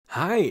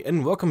Hi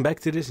and welcome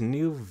back to this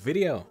new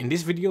video. In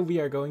this video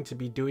we are going to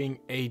be doing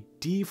a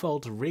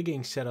default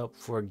rigging setup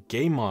for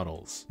game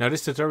models. Now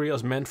this tutorial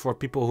is meant for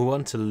people who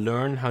want to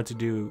learn how to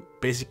do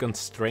basic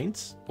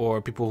constraints,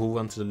 or people who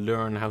want to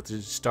learn how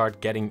to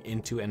start getting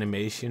into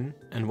animation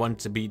and want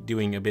to be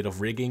doing a bit of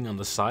rigging on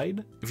the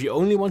side. If you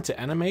only want to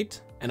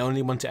animate and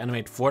only want to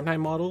animate Fortnite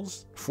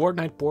models,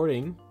 Fortnite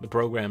Porting, the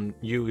program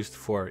used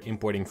for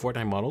importing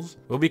Fortnite models,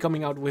 will be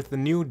coming out with the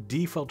new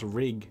default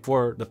rig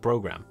for the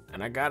program.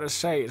 And I gotta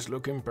say, it's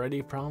looking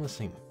pretty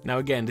promising. Now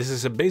again, this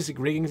is a basic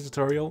rigging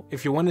tutorial.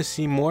 If you want to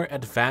see more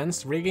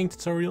advanced rigging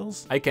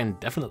tutorials, I can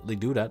definitely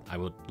do that. I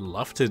would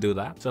love to do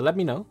that. So let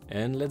me know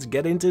and let's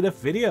get into the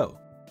video.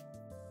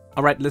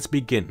 Alright, let's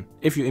begin.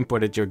 If you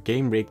imported your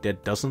game rig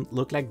that doesn't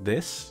look like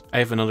this, I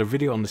have another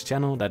video on this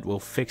channel that will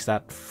fix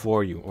that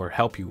for you or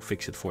help you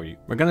fix it for you.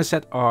 We're gonna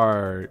set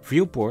our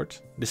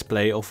viewport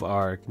display of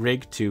our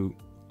rig to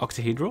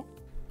octahedral,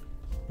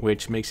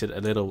 which makes it a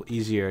little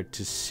easier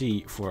to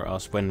see for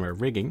us when we're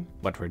rigging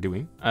what we're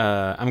doing.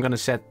 I'm gonna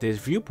set this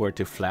viewport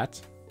to flat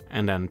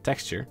and then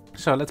texture.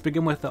 So let's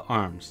begin with the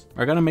arms.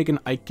 We're gonna make an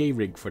IK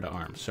rig for the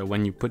arms. So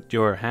when you put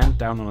your hand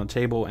down on a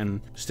table and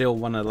still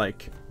wanna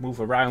like move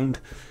around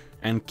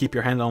and keep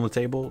your hand on the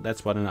table,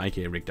 that's what an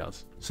IK rig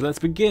does. So let's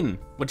begin.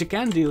 What you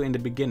can do in the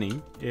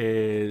beginning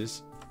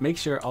is make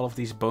sure all of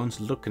these bones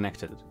look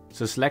connected.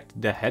 So select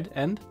the head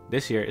end.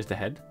 This here is the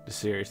head.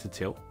 This here is the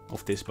tail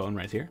of this bone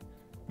right here.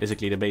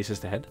 Basically the base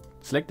is the head.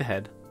 Select the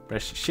head,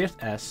 press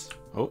Shift S,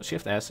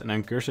 and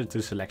then cursor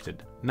to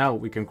selected. Now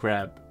we can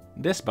grab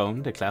this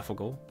bone, the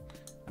clavicle,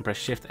 and press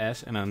Shift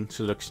S and then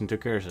selection to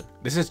cursor.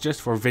 This is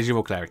just for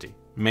visual clarity,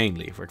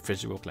 mainly for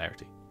visual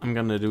clarity. I'm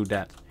gonna do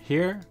that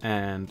here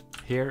and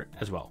here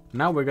as well.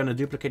 Now we're gonna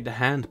duplicate the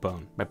hand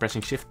bone by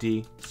pressing Shift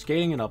D,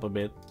 scaling it up a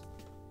bit,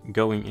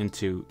 going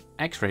into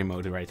X-ray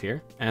mode right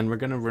here, and we're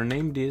gonna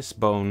rename this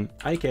bone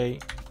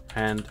IK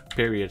hand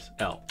period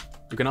L.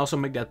 You can also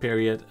make that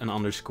period an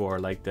underscore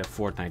like the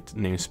Fortnite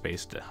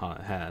namespace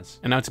has.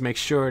 And now to make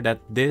sure that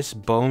this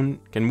bone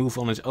can move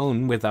on its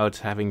own without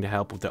having the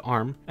help of the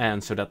arm,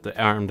 and so that the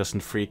arm doesn't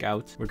freak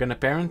out, we're gonna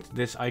parent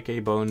this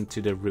IK bone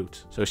to the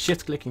root. So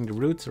shift clicking the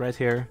root right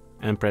here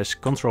and press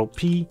Ctrl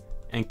P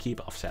and keep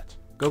offset.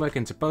 Go back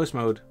into pose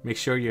mode, make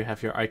sure you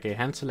have your IK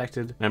hand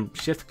selected, then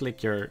shift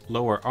click your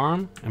lower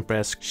arm and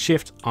press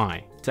Shift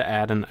I to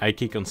add an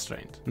IK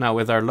constraint. Now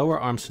with our lower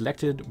arm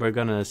selected, we're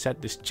gonna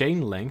set this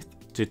chain length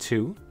to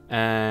 2,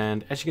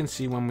 and as you can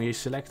see, when we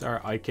select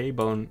our IK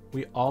bone,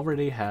 we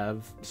already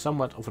have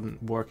somewhat of a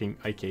working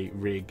IK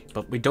rig,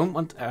 but we don't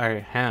want our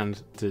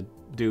hand to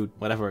do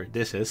whatever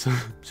this is.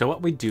 So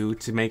what we do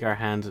to make our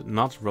hand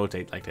not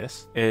rotate like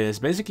this is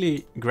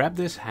basically grab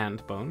this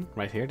hand bone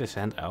right here, this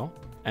hand L,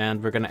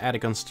 and we're going to add a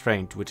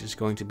constraint, which is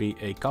going to be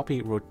a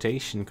copy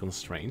rotation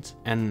constraint.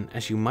 And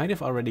as you might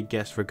have already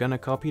guessed, we're going to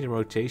copy the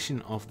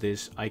rotation of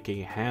this IK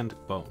hand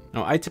bone.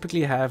 Now I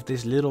typically have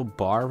this little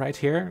bar right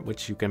here,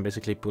 which you can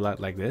basically pull out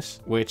like this,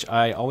 which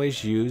I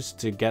always use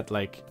to get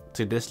like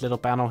to this little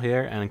panel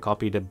here and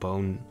copy the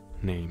bone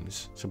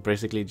names. So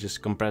basically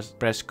just press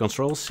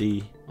Ctrl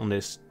C on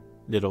this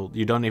little,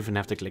 you don't even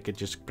have to click it,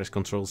 just press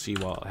Ctrl C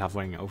while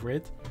hovering over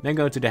it. Then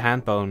go to the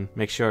hand bone,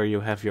 make sure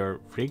you have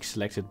your rig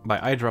selected by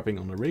eyedropping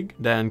on the rig,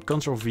 then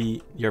Ctrl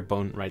V your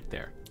bone right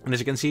there. And as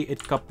you can see,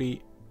 it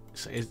copies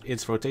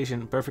its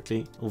rotation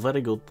perfectly. Very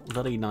good,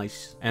 very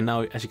nice. And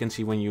now as you can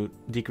see, when you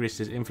decrease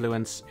this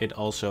influence, it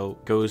also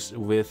goes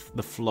with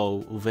the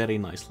flow very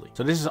nicely.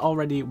 So this is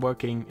already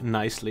working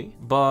nicely,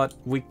 but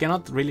we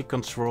cannot really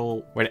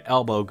control where the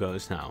elbow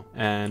goes now,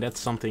 and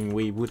that's something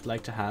we would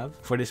like to have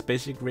for this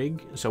basic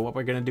rig. So what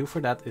we're gonna do for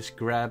that is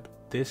grab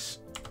this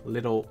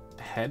little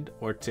head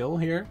or tail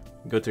here,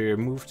 go to your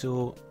move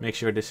tool, make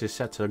sure this is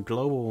set to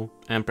global,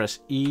 and press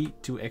E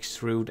to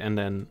extrude, and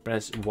then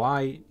press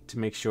Y to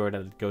make sure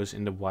that it goes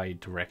in the Y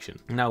direction.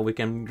 Now we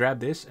can grab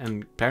this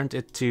and parent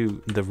it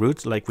to the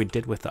root like we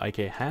did with the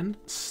IK hand,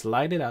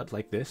 slide it out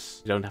like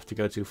this, you don't have to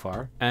go too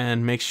far,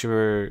 and make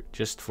sure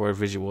just for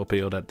visual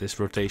appeal that this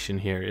rotation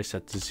here is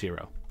set to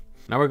 0.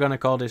 Now we're gonna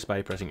call this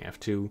by pressing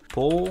F2,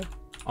 pull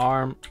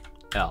arm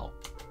L.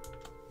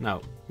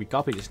 Now we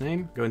copy this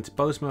name, go into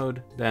pose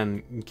mode,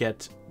 then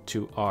get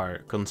to our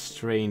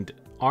constrained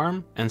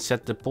arm and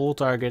set the pull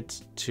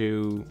target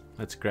to,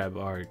 let's grab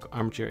our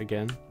armature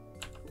again,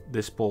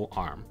 this pull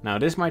arm. Now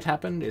this might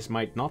happen, this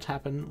might not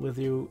happen with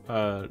you,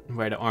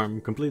 where the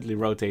arm completely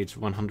rotates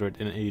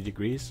 180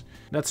 degrees.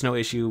 That's no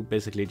issue,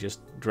 basically just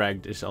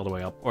drag this all the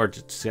way up or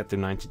just set to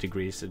 90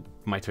 degrees. It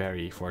might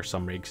vary for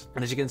some rigs.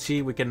 And as you can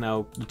see, we can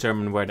now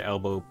determine where the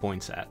elbow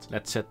points at.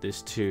 Let's set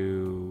this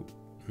to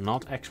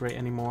not X-ray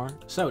anymore.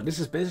 So this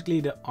is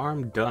basically the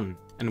arm done.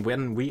 And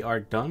when we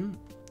are done,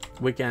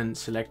 we can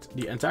select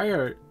the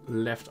entire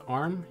left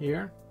arm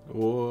here,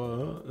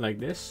 like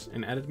this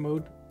in edit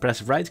mode.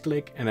 Press right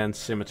click and then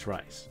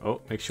symmetrize.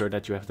 Oh, make sure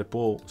that you have the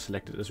pull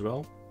selected as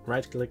well.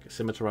 Right click,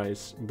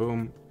 symmetrize,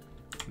 boom.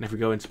 And if we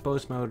go into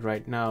pose mode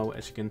right now,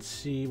 as you can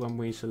see, when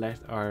we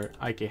select our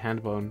IK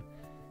hand bone,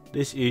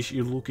 this is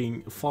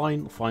looking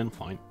fine.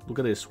 Look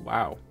at this,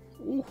 wow.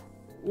 Ooh.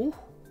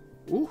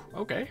 Ooh,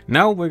 okay.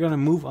 Now we're gonna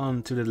move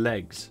on to the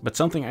legs. But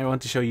something I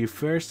want to show you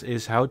first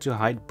is how to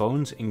hide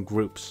bones in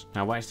groups.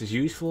 Now, why is this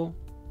useful?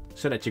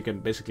 So that you can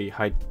basically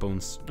hide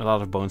bones, a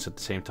lot of bones at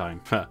the same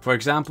time. For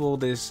example,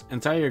 this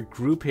entire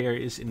group here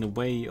is in the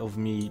way of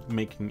me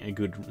making a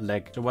good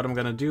leg. So what I'm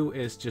gonna do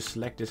is just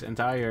select this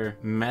entire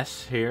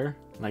mess here,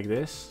 like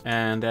this.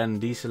 And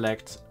then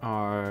deselect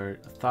our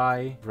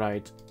thigh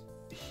right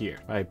here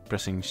by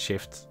pressing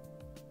Shift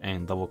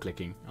and double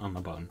clicking on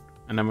the bone.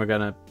 And then we're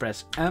gonna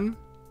press M,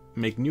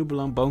 make new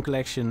bone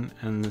collection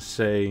and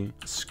say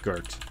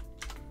skirt.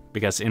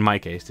 Because in my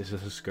case, this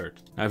is a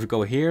skirt. Now if we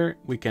go here,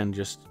 we can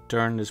just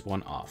turn this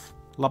one off.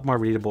 A lot more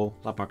readable,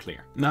 a lot more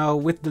clear. Now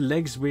with the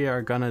legs, we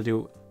are gonna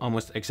do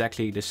almost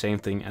exactly the same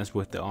thing as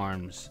with the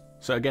arms.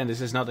 So again,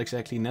 this is not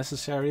exactly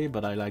necessary,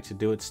 but I like to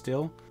do it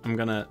still. I'm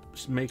gonna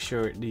make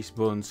sure these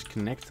bones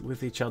connect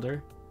with each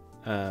other.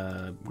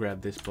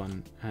 Grab this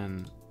one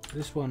and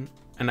this one.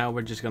 And now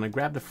we're just gonna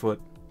grab the foot,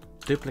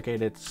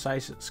 duplicate it,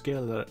 size it,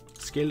 scale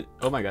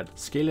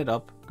it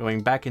up,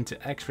 going back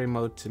into X-ray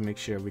mode to make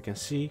sure we can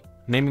see.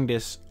 Naming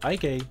this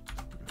IK,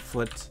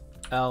 foot,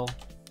 L,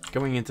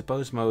 going into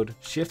pose mode,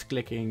 shift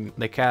clicking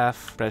the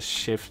calf, press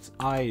Shift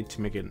I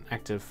to make it an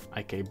active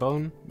IK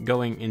bone.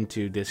 Going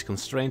into this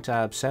constraint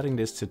tab, setting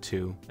this to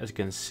 2. As you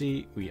can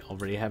see, we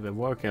already have it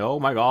working. Oh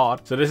my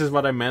god. So this is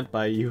what I meant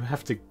by you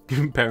have to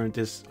parent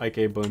this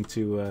IK bone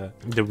to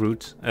the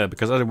root,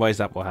 because otherwise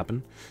that will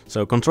happen.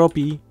 So Control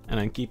P and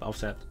then keep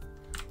offset.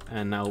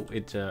 And now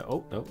it,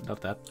 oh no,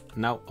 not that.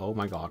 Now, oh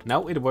my god.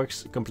 Now it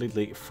works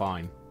completely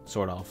fine.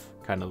 Sort of,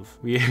 kind of.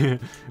 We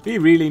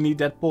really need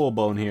that pole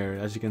bone here,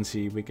 as you can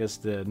see, because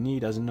the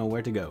knee doesn't know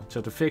where to go.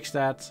 So to fix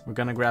that, we're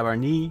gonna grab our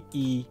knee,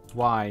 E,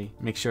 Y,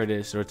 make sure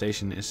this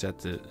rotation is set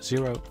to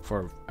 0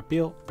 for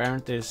appeal.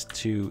 Parent this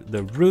to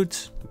the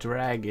root,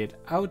 drag it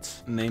out,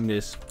 name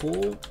this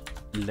pole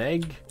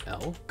leg,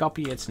 L,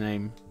 copy its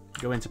name,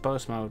 go into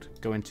pose mode,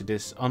 go into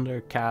this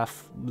under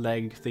calf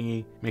leg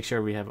thingy, make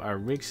sure we have our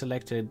rig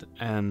selected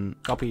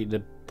and copy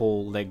the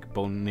pole leg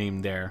bone name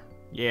there.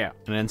 Yeah,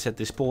 and then set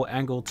this pole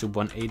angle to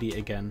 180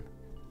 again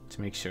to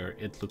make sure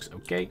it looks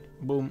okay.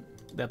 Boom,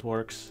 that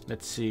works.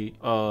 Let's see.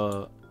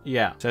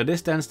 Yeah, so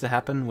this tends to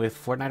happen with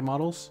Fortnite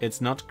models.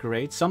 It's not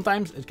great.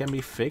 Sometimes it can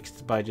be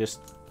fixed by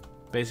just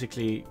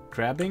basically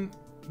grabbing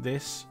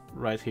this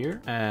right here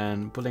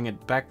and pulling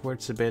it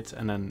backwards a bit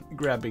and then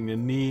grabbing the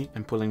knee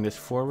and pulling this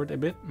forward a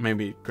bit.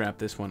 Maybe grab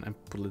this one and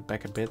pull it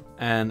back a bit.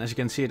 And as you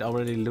can see, it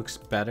already looks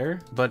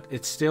better, but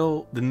it's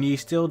still, the knee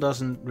still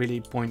doesn't really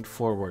point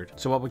forward.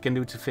 So what we can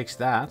do to fix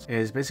that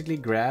is basically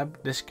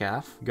grab this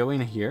calf, go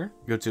in here,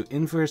 go to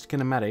inverse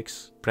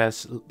kinematics,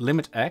 press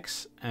limit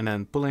X and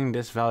then pulling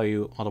this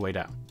value all the way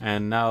down.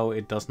 And now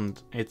it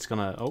doesn't, it's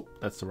gonna, oh,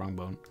 that's the wrong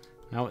bone.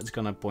 Now it's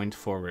gonna point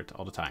forward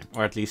all the time,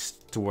 or at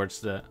least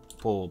towards the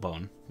pole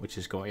bone, which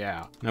is going,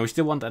 yeah. Now we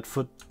still want that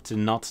foot to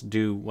not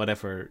do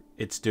whatever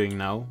it's doing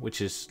now,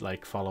 which is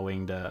like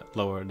following the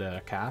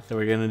the calf. So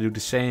we're gonna do the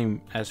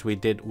same as we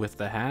did with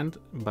the hand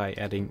by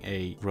adding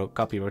a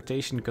copy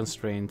rotation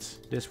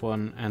constraint, this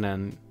one, and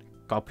then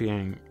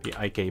copying the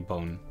IK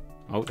bone.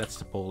 Oh, that's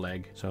the pole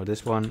leg. So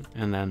this one,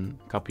 and then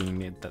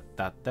copying it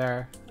that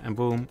there, and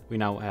boom, we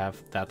now have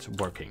that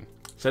working.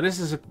 So this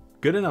is a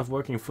good enough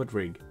working foot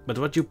rig. But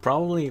what you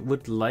probably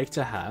would like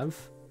to have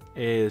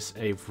is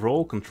a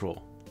roll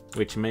control,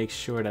 which makes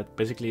sure that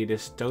basically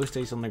this toe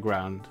stays on the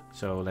ground.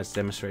 So let's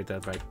demonstrate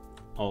that by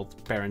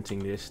alt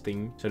parenting this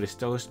thing. So this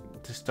toe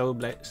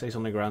stays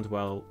on the ground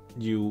while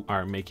you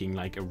are making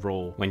like a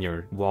roll when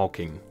you're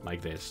walking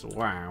like this.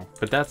 Wow.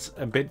 But that's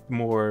a bit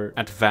more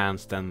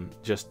advanced than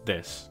just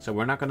this. So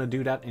we're not gonna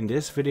do that in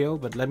this video,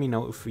 but let me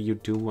know if you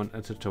do want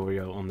a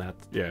tutorial on that.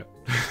 Yeah.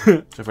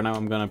 So for now,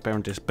 I'm gonna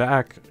parent this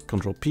back,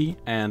 Control P,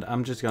 and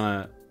I'm just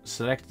gonna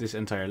select this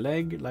entire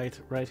leg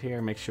right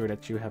here. Make sure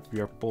that you have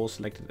your pole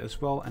selected as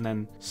well, and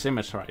then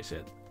symmetrize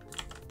it.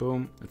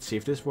 Boom. Let's see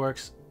if this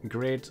works.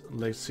 Great.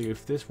 Let's see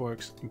if this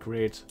works.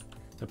 Great.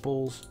 The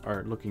poles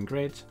are looking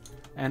great.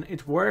 And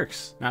it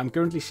works. Now I'm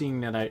currently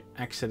seeing that I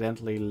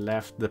accidentally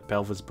left the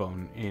pelvis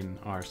bone in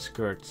our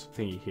skirt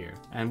thingy here.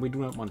 And we do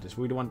not want this.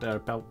 We don't want our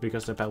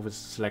because the pelvis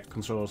select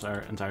controls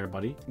our entire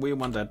body. We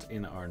want that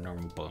in our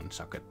normal bone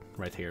socket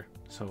right here.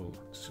 So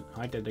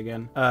hide that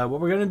again. What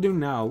we're gonna do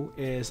now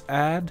is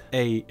add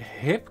a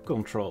hip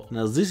control.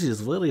 Now this is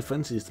very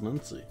fancy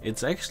schmancy.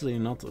 It's actually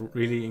not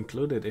really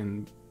included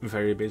in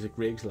very basic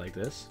rigs like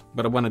this,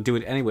 but I want to do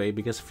it anyway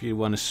because if you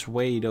want to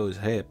sway those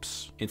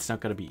hips, it's not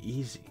going to be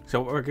easy.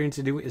 So what we're going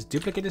to do is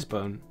duplicate this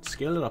bone,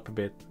 scale it up a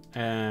bit,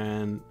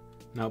 and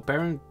now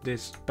parent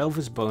this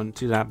pelvis bone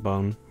to that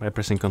bone by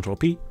pressing Ctrl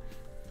P,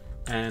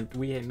 and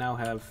we now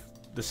have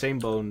the same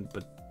bone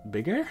but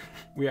bigger.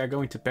 We are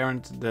going to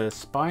parent the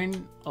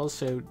spine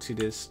also to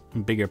this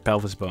bigger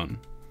pelvis bone,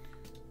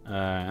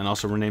 and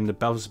also rename the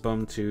pelvis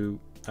bone to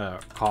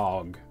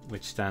COG,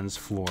 which stands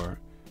for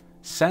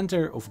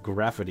center of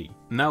gravity.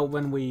 Now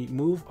when we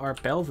move our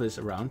pelvis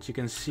around, you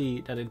can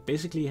see that it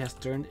basically has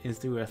turned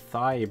into a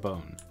thigh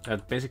bone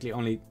that basically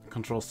only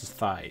controls the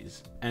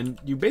thighs. And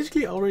you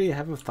basically already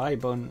have a thigh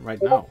bone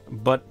right now,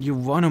 but you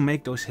want to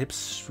make those hips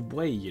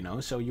sway, you know,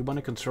 so you want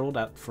to control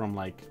that from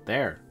like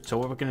there. So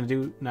what we're going to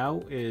do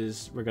now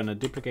is we're going to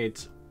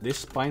duplicate this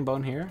spine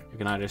bone here. You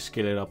can either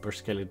scale it up or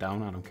scale it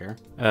down, I don't care.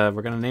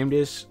 We're going to name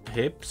this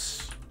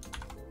hips.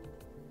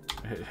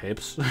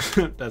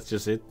 That's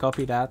just it.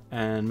 Copy that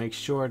and make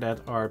sure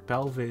that our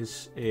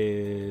pelvis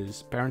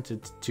is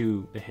parented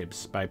to the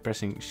hips by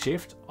pressing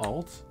Shift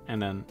Alt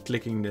and then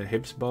clicking the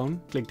hips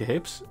bone. Click the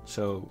hips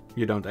so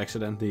you don't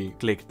accidentally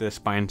click the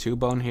spine 2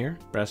 bone here.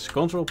 Press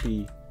Ctrl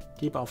P,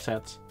 keep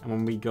offset, and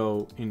when we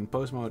go in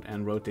pose mode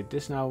and rotate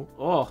this now,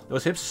 oh,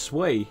 those hips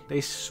sway. They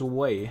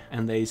sway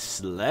and they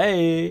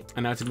slay.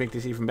 And now to make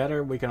this even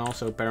better, we can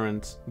also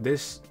parent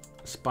this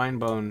spine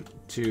bone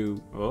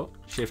to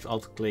Shift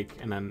Alt click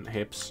and then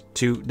hips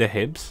to the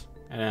hips,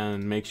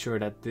 and make sure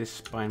that this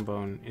spine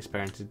bone is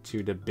parented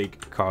to the big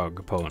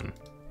cog bone.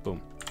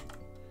 Boom.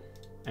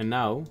 And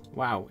now,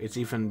 wow, it's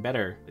even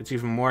better. It's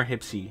even more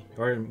hipsy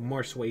or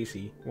more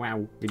swayzy.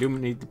 Wow. We do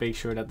need to make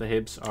sure that the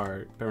hips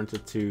are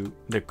parented to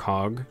the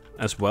cog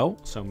as well.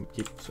 So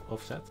keep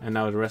offset. And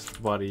now the rest of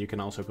the body you can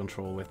also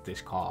control with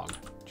this cog.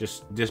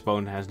 Just this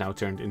bone has now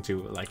turned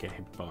into like a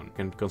hip bone. You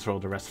can control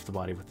the rest of the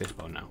body with this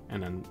bone now.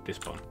 And then this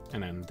bone.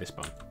 And then this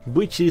bone.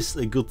 Which is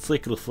a good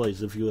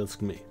sacrifice if you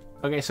ask me.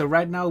 Okay, so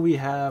right now we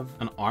have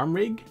an arm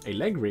rig, a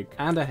leg rig,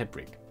 and a hip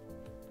rig.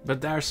 But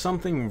there's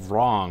something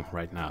wrong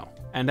right now.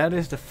 And that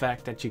is the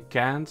fact that you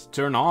can't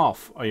turn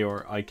off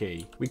your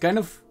IK. We kind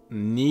of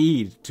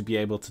need to be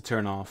able to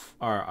turn off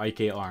our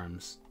IK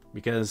arms,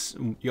 because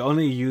you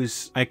only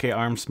use IK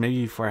arms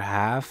maybe for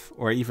half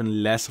or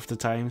even less of the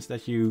times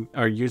that you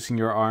are using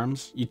your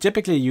arms. You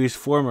typically use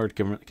forward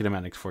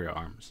kinematics for your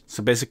arms.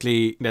 So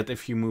basically that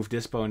if you move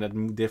this bone,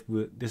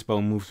 that this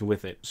bone moves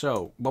with it.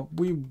 So what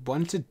we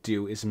want to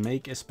do is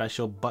make a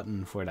special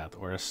button for that,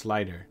 or a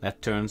slider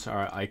that turns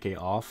our IK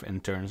off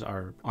and turns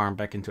our arm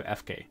back into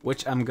FK,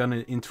 which I'm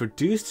gonna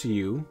introduce to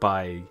you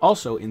by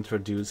also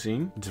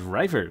introducing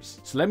drivers.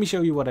 So let me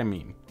show you what I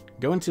mean.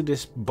 Go into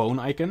this bone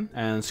icon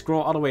and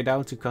scroll all the way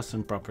down to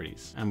custom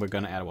properties, and we're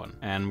gonna add one,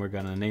 and we're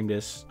gonna name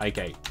this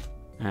IK,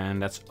 and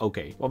that's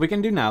okay. What we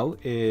can do now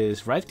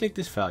is right click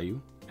this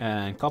value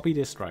and copy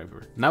this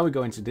driver. Now we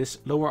go into this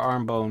lower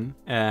arm bone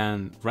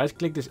and right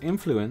click this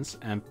influence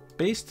and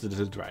paste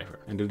the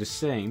driver, and do the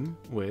same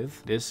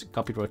with this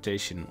copy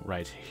rotation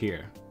right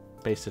here.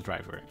 Paste the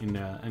driver in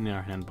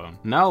our hand bone.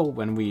 Now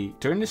when we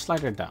turn this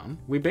slider down,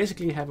 we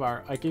basically have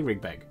our IK rig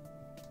bag.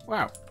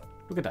 Wow.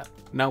 Look at that.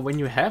 Now when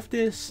you have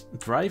this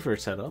driver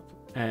set up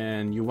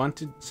and you want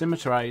to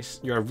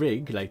symmetrize your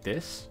rig like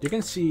this, you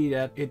can see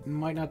that it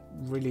might not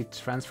really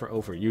transfer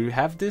over. You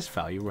have this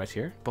value right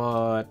here,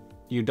 but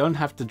you don't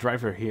have the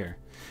driver here,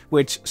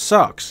 which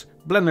sucks.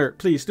 Blender,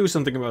 please do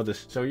something about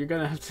this. So you're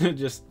gonna have to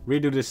just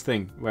redo this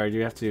thing where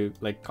you have to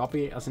like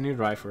copy it as a new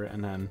driver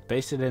and then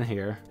paste it in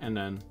here and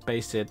then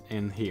paste it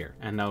in here.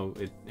 And now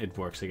it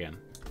works again.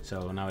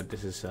 So now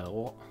this is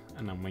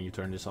and then when you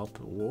turn this up,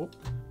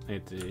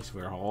 it is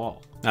where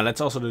all. Now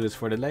let's also do this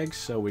for the legs.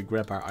 So we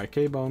grab our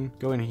IK bone,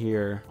 go in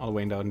here, all the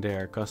way down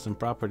there, custom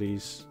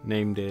properties,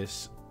 name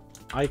this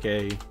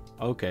IK,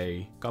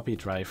 okay, copy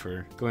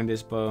driver, go in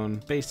this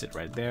bone, paste it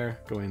right there,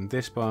 go in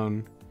this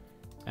bone,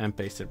 and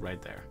paste it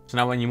right there. So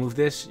now when you move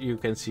this, you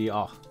can see,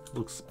 oh,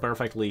 looks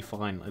perfectly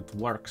fine. It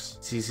works.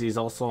 CC is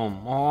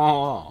awesome.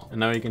 Oh, and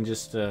now you can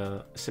just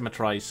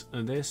symmetrize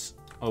this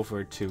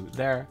over to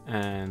there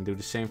and do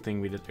the same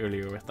thing we did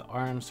earlier with the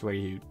arms, where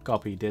you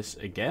copy this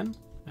again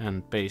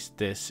and paste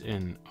this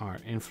in our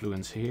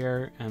influence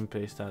here and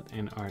paste that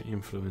in our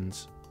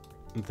influence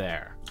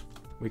there.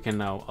 We can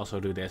now also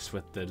do this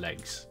with the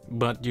legs,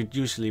 but you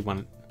usually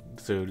want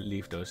to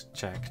leave those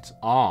checked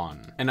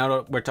on. And now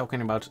that we're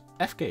talking about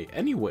FK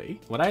anyway,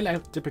 what I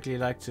typically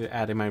like to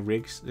add in my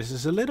rigs, this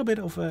is a little bit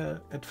of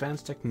a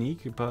advanced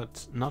technique,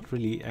 but not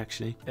really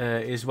actually,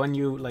 is when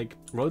you like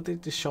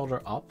rotate the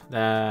shoulder up,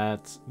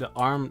 that the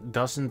arm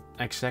doesn't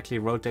exactly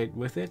rotate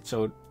with it.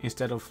 So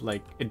instead of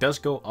like, it does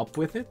go up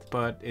with it,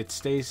 but it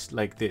stays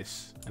like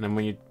this. And then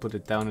when you put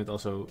it down, it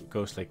also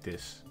goes like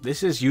this.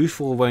 This is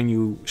useful when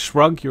you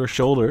shrug your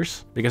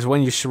shoulders, because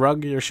when you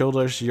shrug your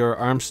shoulders, your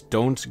arms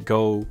don't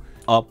go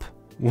up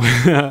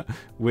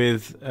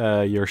with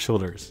your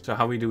shoulders. So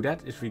how we do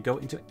that is we go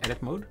into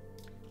edit mode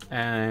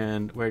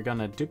and we're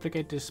gonna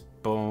duplicate this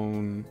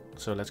bone.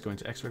 So let's go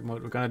into extract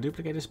mode. We're gonna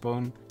duplicate this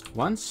bone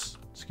once,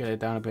 scale it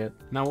down a bit.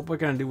 Now what we're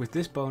gonna do with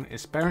this bone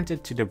is parent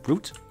it to the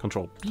root,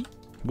 Control P,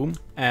 boom.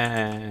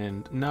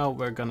 And now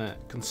we're gonna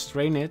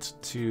constrain it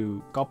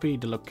to copy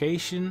the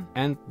location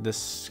and the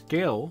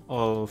scale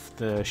of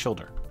the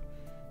shoulder,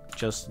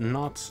 just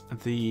not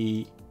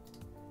the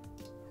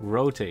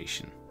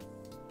rotation.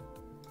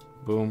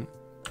 Boom,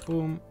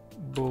 boom,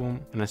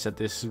 boom. And I set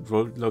this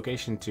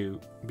location to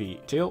be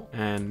tail,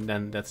 and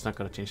then that's not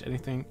going to change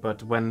anything.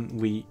 But when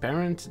we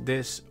parent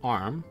this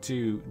arm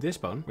to this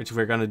bone, which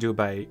we're going to do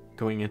by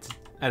going into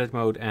edit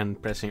mode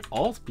and pressing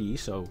Alt P,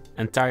 so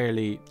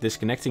entirely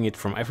disconnecting it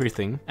from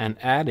everything, and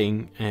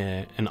adding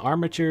an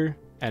armature,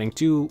 adding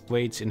 2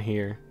 weights in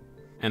here,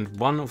 and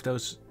one of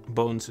those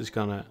bones is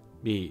gonna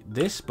be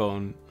this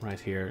bone right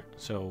here.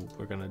 So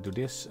we're gonna do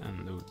this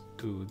and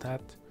do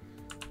that.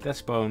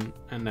 This bone,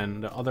 and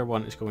then the other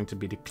one is going to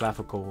be the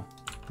clavicle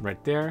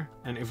right there.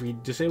 And if we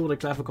disable the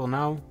clavicle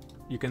now,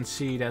 you can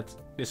see that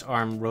this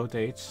arm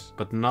rotates,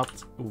 but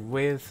not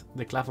with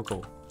the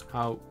clavicle.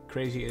 How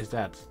crazy is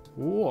that?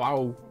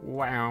 Wow,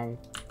 wow.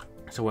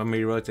 So when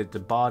we rotate the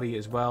body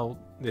as well,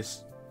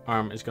 this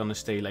arm is gonna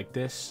stay like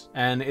this.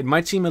 And it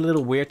might seem a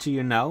little weird to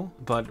you now,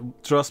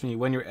 but trust me,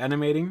 when you're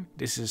animating,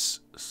 this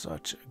is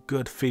such a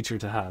good feature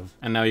to have.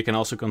 And now you can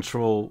also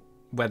control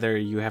whether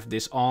you have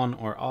this on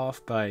or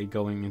off by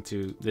going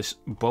into this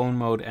bone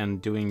mode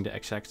and doing the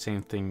exact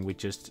same thing we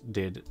just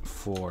did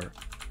for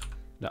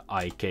the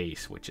IK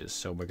switches.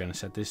 So we're gonna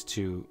set this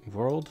to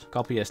world,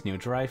 copy as new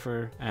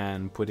driver,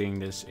 and putting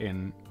this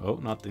in, oh,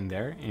 not in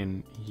there,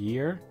 in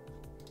here.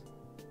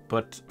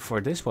 But for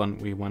this one,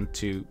 we want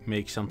to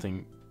make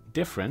something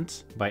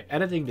different by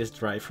editing this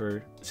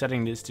driver,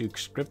 setting this to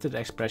scripted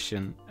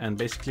expression, and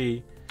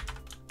basically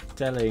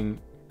telling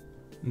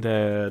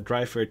the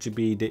driver to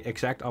be the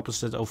exact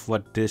opposite of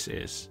what this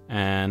is.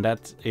 And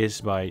that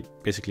is by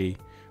basically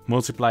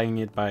multiplying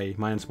it by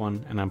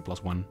 -1 and then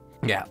 +1.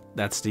 Yeah,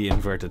 that's the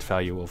inverted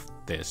value of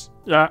this.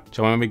 Yeah.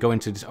 So when we go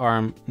into this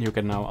arm, you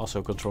can now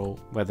also control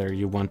whether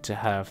you want to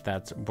have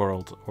that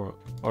world or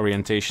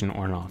orientation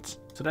or not.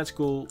 So that's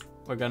cool.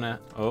 We're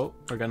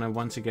gonna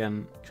once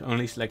again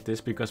only select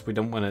this because we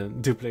don't want to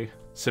duplicate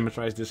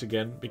symmetrize this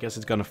again, because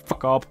it's gonna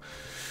fuck up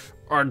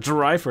our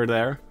driver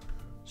there.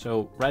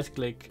 So right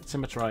click,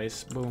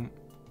 symmetrize, boom,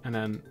 and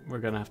then we're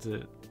gonna have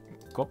to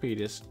copy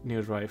this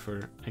new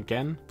driver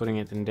again, putting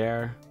it in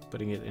there,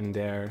 putting it in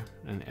there,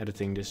 and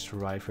editing this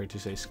driver to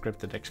say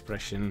scripted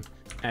expression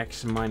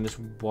x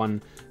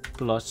 -1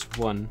 +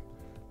 1,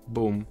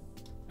 boom.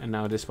 And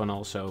now this one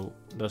also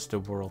does the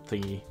world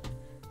thingy.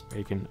 Where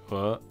you can,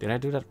 did I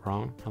do that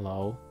wrong?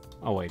 Hello?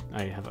 Oh wait,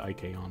 I have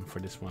IK on for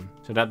this one.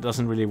 So that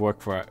doesn't really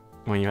work for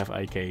when you have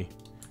IK.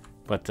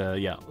 But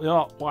yeah,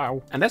 oh,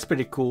 wow. And that's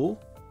pretty cool.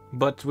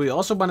 But we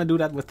also want to do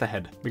that with the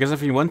head. Because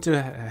if you want to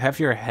have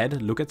your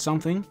head look at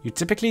something, you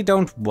typically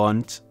don't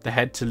want the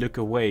head to look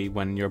away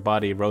when your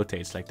body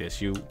rotates like this.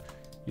 You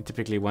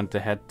typically want the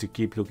head to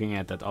keep looking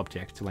at that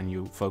object when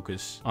you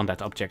focus on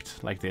that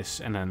object like this.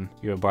 And then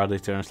your body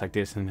turns like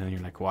this, and then you're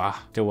like, wow,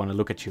 still want to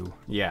look at you.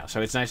 Yeah, so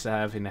it's nice to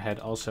have in the head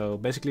also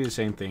basically the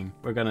same thing.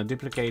 We're gonna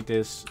duplicate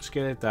this,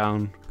 scale it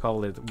down,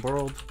 call it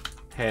world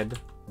head.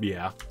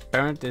 Yeah,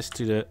 parent this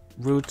to the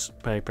root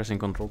by pressing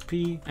Ctrl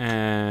P,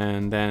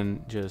 and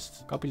then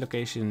just copy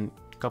location,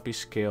 copy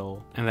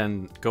scale, and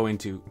then go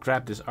into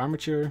grab this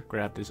armature,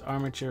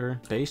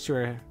 paste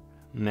your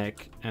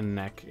neck and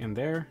neck in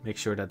there. Make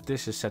sure that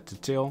this is set to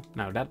tail.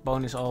 Now that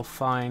bone is all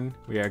fine.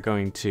 We are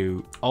going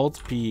to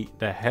Alt P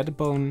the head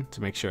bone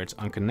to make sure it's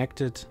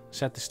unconnected.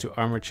 Set this to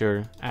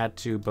armature, add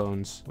 2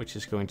 bones, which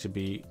is going to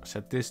be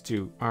set this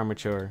to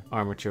armature,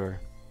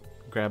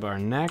 grab our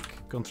neck,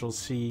 Ctrl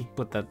C,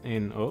 put that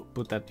in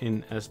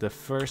as the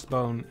first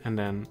bone, and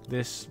then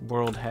this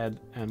world head,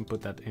 and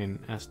put that in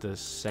as the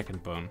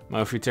second bone. Now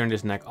if we turn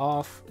this neck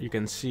off, you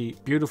can see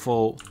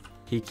beautiful,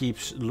 he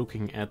keeps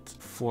looking at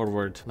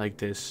forward like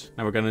this.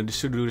 Now we're gonna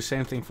do the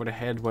same thing for the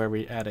head, where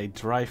we add a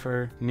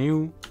driver,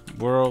 new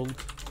world,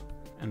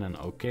 and then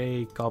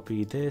okay,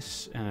 copy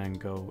this and then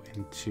go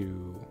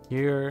into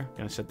here.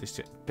 Gonna set this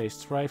to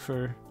paste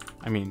driver.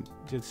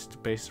 This to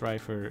paste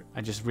driver.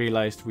 I just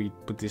realized we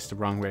put this the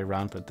wrong way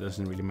around, but it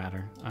doesn't really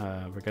matter.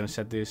 We're gonna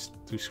set this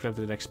to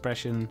scripted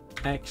expression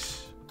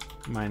x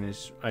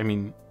minus,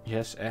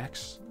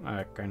 x,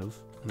 kind of,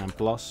 and then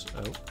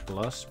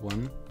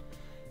 +1.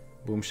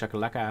 Boom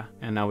shakalaka.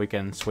 And now we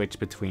can switch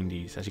between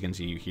these, as you can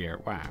see here.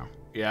 Wow.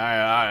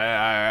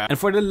 Yeah. And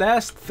for the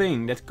last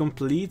thing that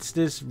completes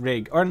this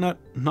rig, or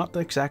not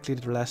exactly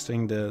the last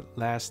thing, the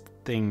last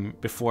thing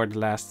before the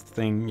last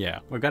thing, yeah.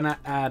 We're gonna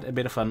add a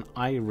bit of an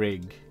eye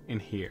rig in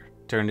here.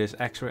 Turn this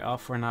x-ray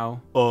off for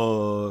now.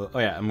 Oh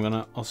yeah, I'm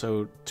gonna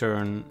also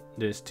turn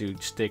this to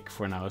stick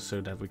for now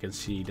so that we can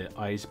see the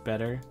eyes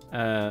better.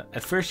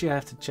 At first you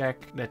have to check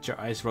that your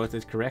eyes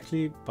rotate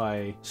correctly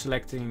by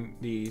selecting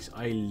these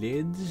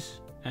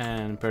eyelids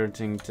and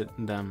parenting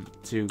them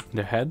to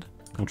the head.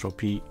 Ctrl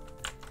P.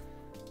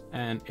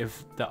 And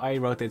if the eye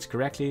rotates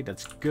correctly,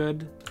 that's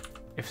good.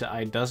 If the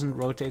eye doesn't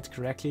rotate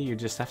correctly, you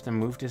just have to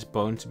move this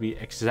bone to be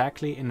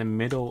exactly in the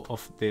middle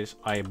of this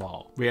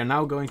eyeball. We are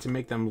now going to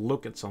make them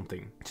look at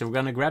something. So we're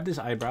gonna grab this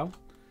eyebrow,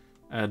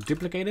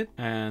 duplicate it,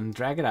 and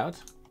drag it out.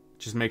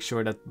 Just make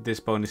sure that this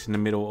bone is in the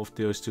middle of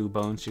those 2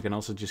 bones. You can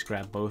also just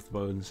grab both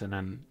bones and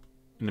then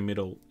in the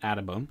middle add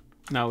a bone.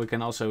 Now we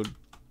can also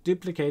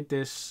duplicate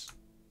this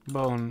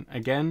bone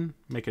again,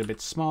 make it a bit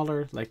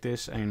smaller like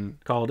this,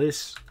 and call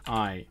this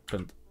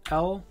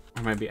eye.L,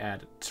 or maybe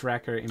add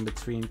tracker in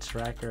between,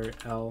 tracker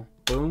L,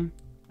 boom.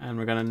 And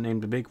we're gonna name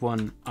the big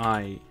one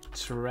eye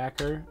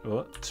tracker,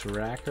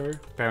 tracker.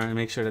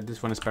 Make sure that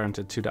this one is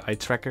parented to the eye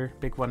tracker,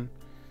 big one.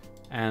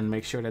 and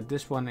make sure that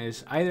this one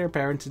is either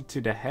parented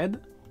to the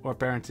head or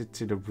parented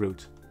to the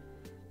root.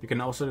 You can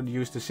also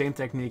use the same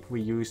technique we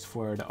used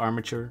for the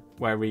armature,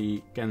 where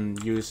we can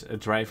use a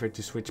driver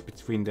to switch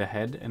between the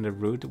head and the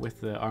root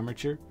with the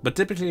armature. But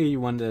typically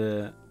you want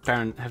to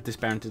have this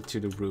parented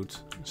to the root.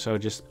 So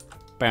just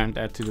parent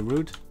that to the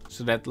root,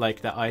 so that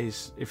like the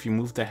eyes, if you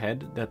move the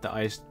head, that the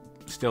eyes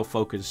still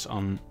focus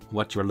on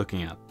what you're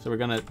looking at. So we're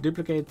gonna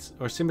duplicate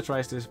or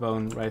symmetrize this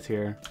bone right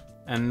here.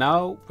 And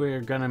now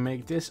we're gonna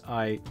make this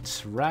eye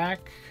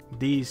track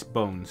these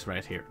bones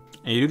right here.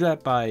 And you do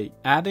that by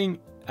adding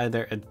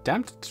either a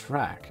damped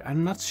track.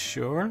 I'm not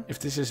sure if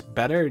this is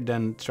better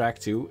than track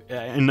 2.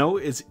 I know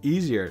it's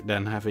easier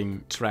than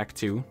having track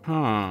 2.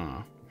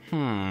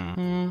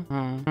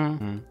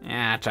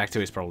 Yeah, track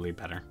 2 is probably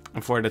better.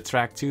 And for the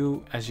track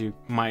 2, as you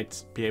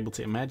might be able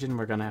to imagine,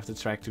 we're gonna have to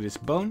track to this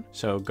bone.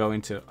 So go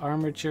into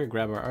armature,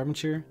 grab our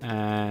armature,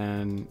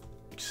 and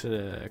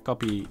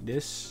copy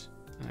this,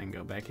 and then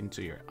go back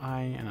into your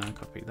eye, and then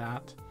copy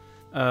that.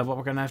 What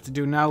we're gonna have to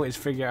do now is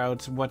figure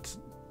out what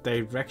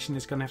direction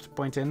it's gonna have to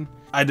point in.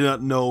 I do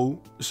not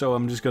know, so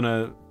I'm just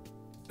gonna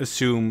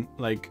assume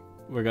like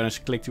we're gonna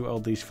click to all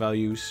these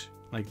values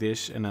like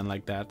this, and then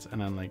like that,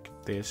 and then like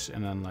this,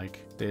 and then like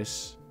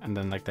this, and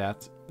then like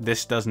that.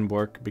 This doesn't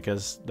work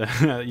because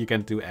you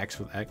can't do X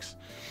with X,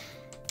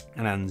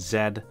 and then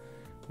Z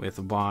with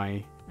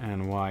Y,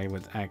 and Y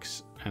with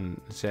X and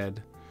Z,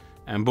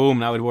 and boom,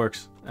 now it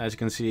works. As you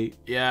can see,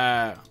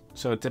 yeah.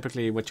 So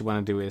typically what you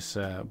want to do is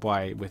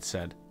Y with Z,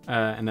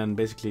 and then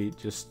basically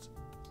just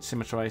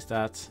symmetrize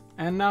that,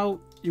 and now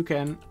you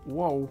can,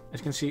 whoa, as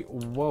you can see,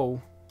 whoa,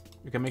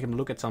 you can make him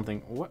look at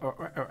something.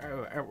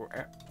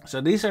 So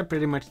these are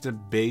pretty much the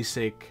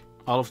basic,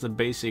 all of the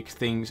basic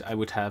things I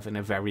would have in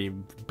a very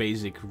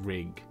basic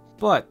rig.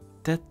 But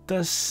that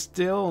does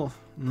still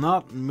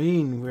not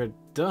mean we're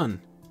done,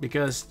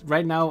 because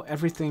right now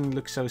everything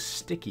looks so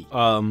sticky.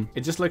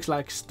 It just looks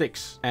like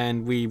sticks,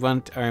 and we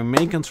want our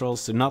main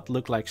controls to not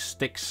look like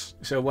sticks.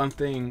 So one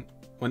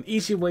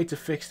easy way to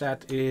fix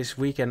that is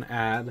we can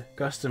add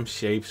custom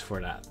shapes for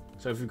that.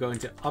 So if we go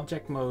into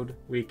object mode,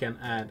 we can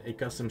add a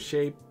custom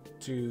shape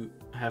to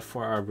have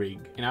for our rig.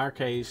 In our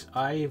case,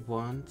 I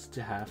want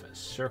to have a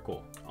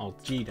circle. I'll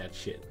G that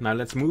shit. Now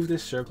let's move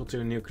this circle to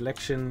a new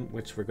collection,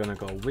 which we're gonna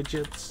call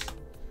widgets,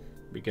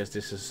 because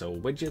this is a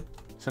widget.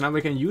 So now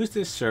we can use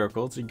this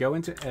circle to go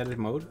into edit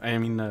mode,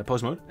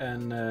 pose mode,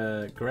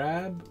 and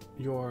grab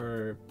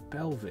your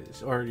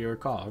pelvis or your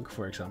cog,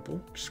 for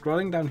example,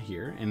 scrolling down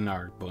here in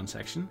our bone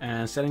section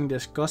and setting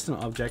this custom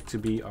object to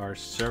be our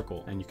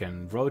circle. And you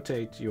can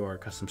rotate your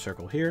custom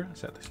circle here,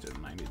 set this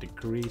to 90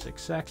 degrees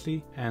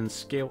exactly, and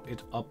scale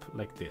it up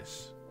like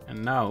this.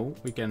 And now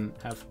we can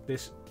have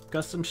this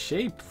custom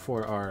shape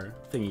for our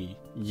thingy.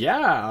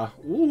 Yeah,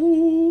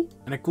 ooh.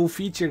 And a cool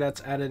feature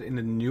that's added in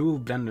the new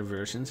Blender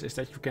versions is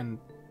that you can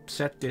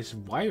set this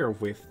wire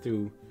width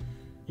to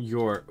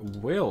your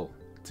will,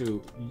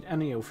 to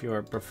any of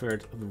your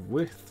preferred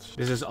widths.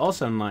 This is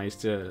also nice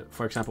to,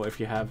 for example, if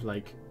you have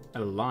like a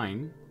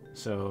line.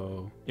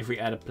 So if we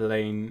add a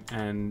plane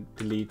and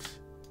delete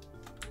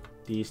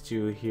these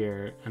two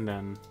here, and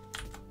then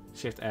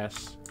Shift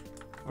S,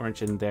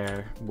 orange in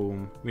there,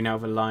 boom, we now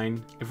have a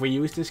line. If we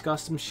use this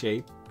custom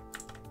shape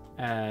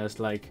as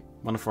like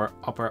one of our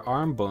upper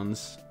arm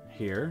bones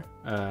here,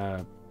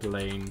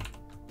 plane,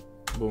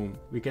 boom,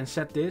 we can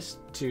set this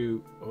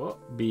to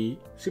be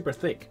super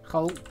thick.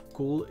 How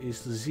cool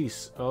is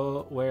this?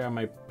 Oh, where am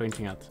I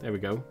pointing at? There we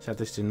go. Set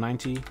this to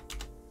 90,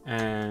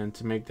 and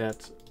to make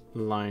that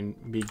line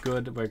be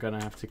good, we're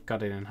gonna have to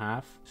cut it in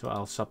half. So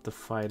I'll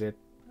subdivide it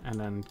and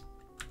then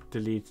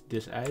delete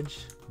this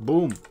edge.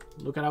 Boom,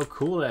 look at how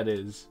cool that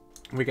is.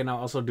 We can now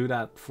also do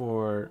that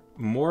for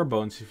more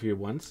bones if you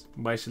want,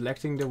 by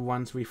selecting the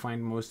ones we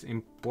find most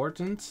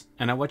important.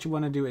 And now what you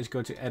want to do is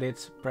go to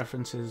Edit,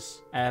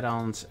 Preferences,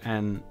 Add-ons,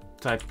 and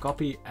type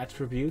Copy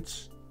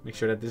Attributes. Make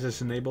sure that this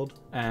is enabled,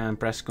 and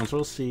press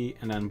Ctrl-C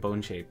and then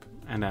Bone Shape.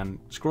 And then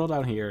scroll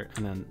down here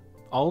and then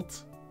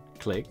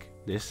Alt-click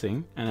this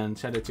thing and then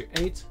set it to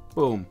 8.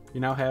 Boom,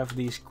 you now have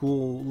these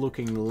cool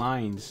looking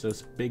lines,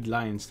 those big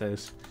lines,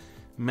 those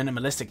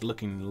minimalistic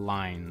looking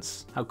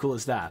lines. How cool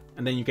is that?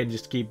 And then you can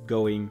just keep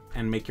going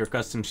and make your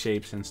custom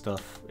shapes and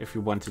stuff if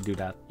you want to do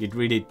that. You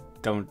really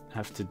don't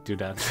have to do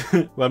that.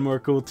 One more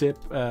cool tip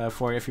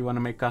for if you want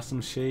to make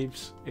custom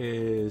shapes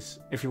is,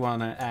 if you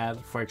want to add,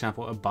 for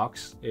example, a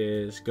box,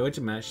 is go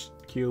to Mesh,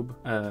 Cube,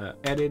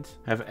 Edit,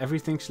 have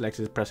everything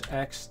selected, press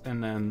X,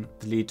 and then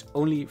delete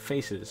only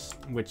faces,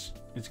 which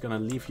is gonna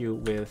leave you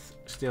with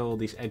still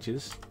these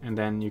edges. And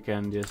then you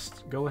can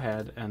just go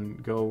ahead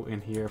and go in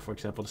here, for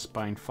example, the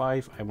spine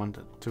 5. I want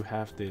to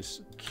have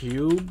this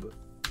cube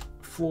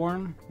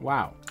form.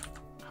 Wow,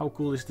 how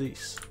cool is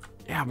this?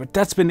 Yeah, but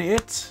that's been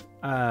it.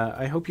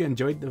 I hope you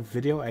enjoyed the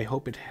video. I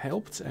hope it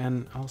helped,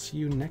 and I'll see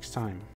you next time.